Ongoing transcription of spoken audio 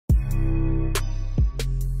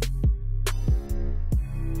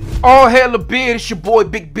All hail the beard, it's your boy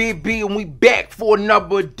Big Beard B, and we back for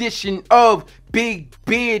another edition of Big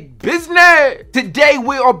Beard Business. Today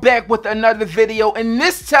we are back with another video, and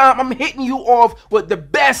this time I'm hitting you off with the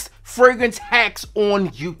best fragrance hacks on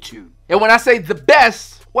YouTube. And when I say the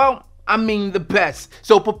best, well, I mean the best.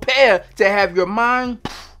 So prepare to have your mind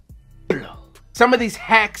blown. Some of these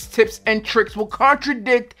hacks, tips, and tricks will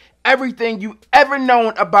contradict everything you ever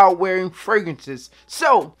known about wearing fragrances.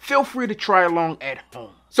 So feel free to try along at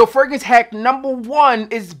home. So fragrance hack number 1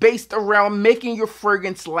 is based around making your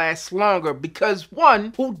fragrance last longer, because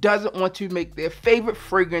one, who doesn't want to make their favorite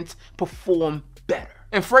fragrance perform better?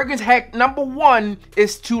 And fragrance hack number 1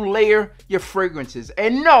 is to layer your fragrances.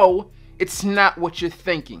 And no, it's not what you're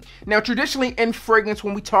thinking. Now, traditionally in fragrance,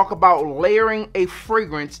 when we talk about layering a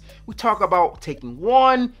fragrance, we talk about taking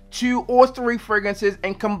 1, 2, or 3 fragrances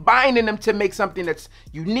and combining them to make something that's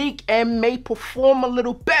unique and may perform a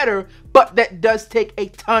little better, but that does take a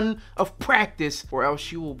ton of practice, or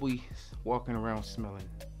else you will be walking around smelling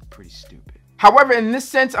pretty stupid. However, in this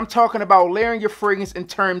sense, I'm talking about layering your fragrance in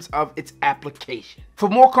terms of its application. For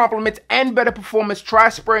more compliments and better performance, try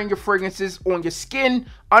spraying your fragrances on your skin,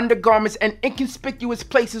 undergarments, and inconspicuous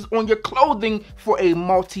places on your clothing for a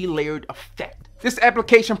multi-layered effect. This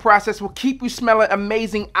application process will keep you smelling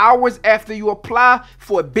amazing hours after you apply,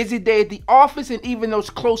 for a busy day at the office, and even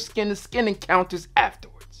those close skin-to-skin encounters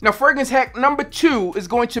afterwards. Now, fragrance hack number 2 is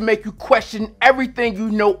going to make you question everything you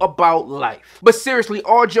know about life. But seriously,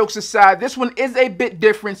 all jokes aside, this one is a bit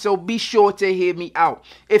different, so be sure to hear me out.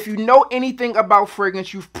 If you know anything about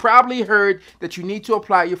fragrance, you've probably heard that you need to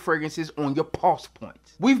apply your fragrances on your pulse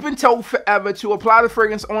points. We've been told forever to apply the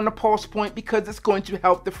fragrance on the pulse point because it's going to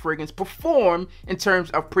help the fragrance perform in terms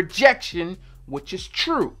of projection, which is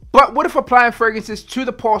true. But what if applying fragrances to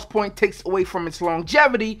the pulse point takes away from its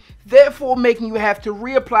longevity, therefore making you have to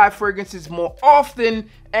reapply fragrances more often,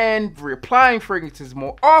 and reapplying fragrances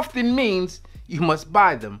more often means you must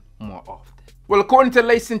buy them more often? Well, according to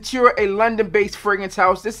Le Centure, a London-based fragrance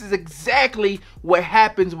house, this is exactly what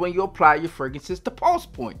happens when you apply your fragrances to pulse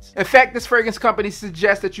points. In fact, this fragrance company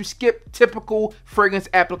suggests that you skip typical fragrance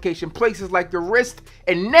application places like your wrist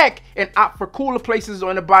and neck and opt for cooler places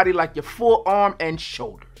on the body like your forearm and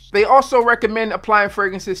shoulders. They also recommend applying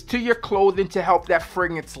fragrances to your clothing to help that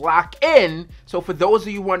fragrance lock in. So for those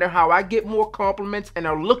of you wondering how I get more compliments and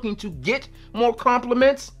are looking to get more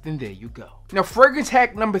compliments, then there you go. Now, fragrance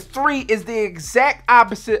hack number 3 is the exact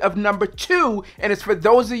opposite of number 2, and it's for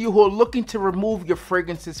those of you who are looking to remove your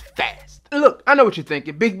fragrances fast. Look, I know what you're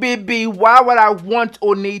thinking. Big Beard B, why would I want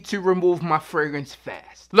or need to remove my fragrance fast?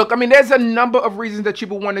 Look, I mean, there's a number of reasons that you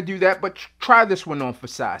would want to do that, but try this one on for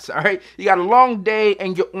size, all right? You got a long day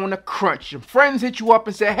and you're on a crunch. Your friends hit you up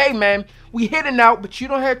and say, hey, man, we hitting out, but you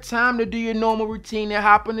don't have time to do your normal routine and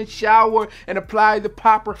hop in the shower and apply the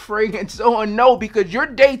proper fragrance. Oh, no, because your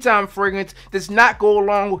daytime fragrance does not go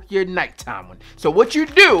along with your nighttime one. So what you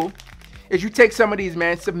do is you take some of these,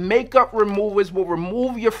 man. Some makeup removers will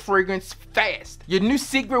remove your fragrance fast. Your new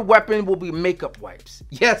secret weapon will be makeup wipes.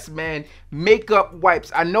 Yes, man, makeup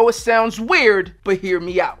wipes. I know it sounds weird, but hear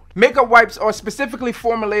me out. Makeup wipes are specifically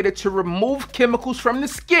formulated to remove chemicals from the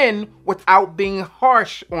skin without being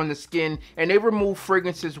harsh on the skin, and they remove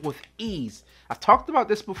fragrances with ease. I've talked about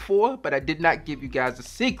this before, but I did not give you guys a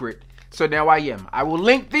secret. So now I am. I will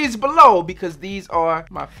link these below because these are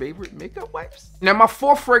my favorite makeup wipes. Now, my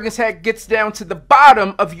 4th fragrance hack gets down to the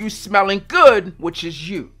bottom of you smelling good, which is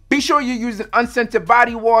you. Be sure you're using unscented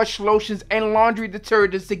body wash, lotions, and laundry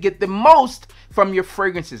detergents to get the most from your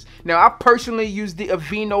fragrances. Now, I personally use the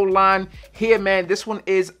Aveeno line here, man. This one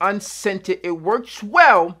is unscented. It works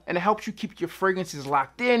well, and it helps you keep your fragrances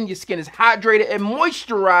locked in. Your skin is hydrated and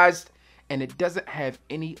moisturized, and it doesn't have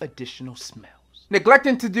any additional smell.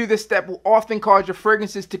 Neglecting to do this step will often cause your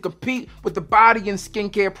fragrances to compete with the body and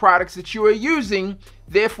skincare products that you are using,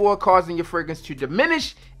 therefore causing your fragrance to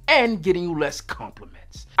diminish and getting you less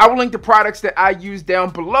compliments. I will link the products that I use down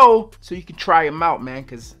below so you can try them out, man,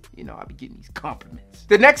 because, you know, I'll be getting these compliments.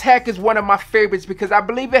 The next hack is one of my favorites because I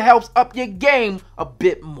believe it helps up your game a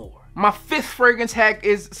bit more. My 5th fragrance hack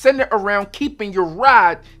is centered around keeping your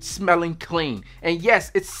ride smelling clean. And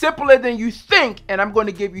yes, it's simpler than you think, and I'm going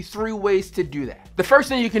to give you 3 ways to do that. The first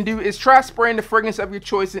thing you can do is try spraying the fragrance of your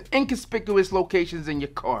choice in inconspicuous locations in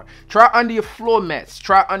your car. Try under your floor mats,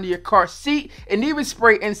 try under your car seat, and even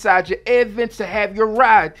spray inside your air vents to have your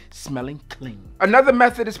ride smelling clean. Another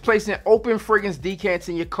method is placing open fragrance decants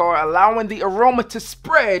in your car, allowing the aroma to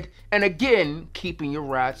spread, and again, keeping your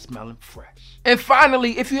ride smelling fresh. And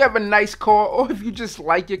finally, if you have a nice car, or if you just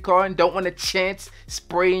like your car and don't want to chance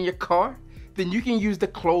spraying your car, then you can use the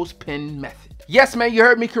clothespin method. Yes, man, you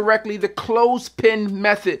heard me correctly. The clothespin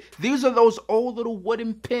method. These are those old little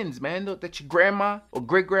wooden pins, man, that your grandma or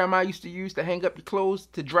great-grandma used to use to hang up your clothes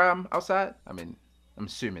to dry them outside. I mean, I'm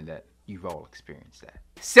assuming that you've all experienced that.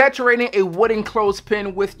 Saturating a wooden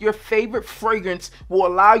clothespin with your favorite fragrance will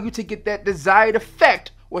allow you to get that desired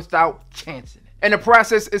effect without chancing it. And the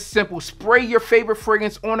process is simple. Spray your favorite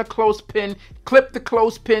fragrance on a clothespin, clip the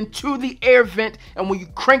clothespin to the air vent, and when you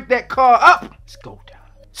crank that car up, it's go time.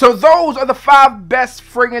 So those are the 5 best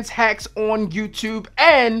fragrance hacks on YouTube,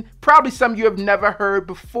 and probably some you have never heard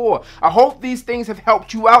before. I hope these things have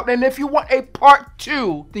helped you out, and if you want a part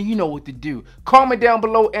 2, then you know what to do. Comment down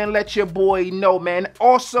below and let your boy know, man.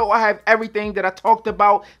 Also, I have everything that I talked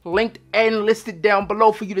about linked and listed down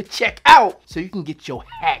below for you to check out so you can get your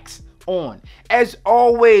hacks on. As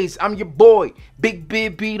always, I'm your boy, Big B.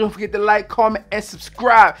 Don't forget to like, comment, and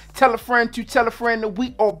subscribe. Tell a friend to tell a friend that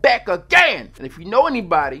we are back again. And if you know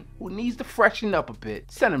anybody who needs to freshen up a bit,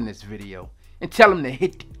 send them this video and tell them to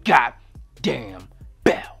hit the goddamn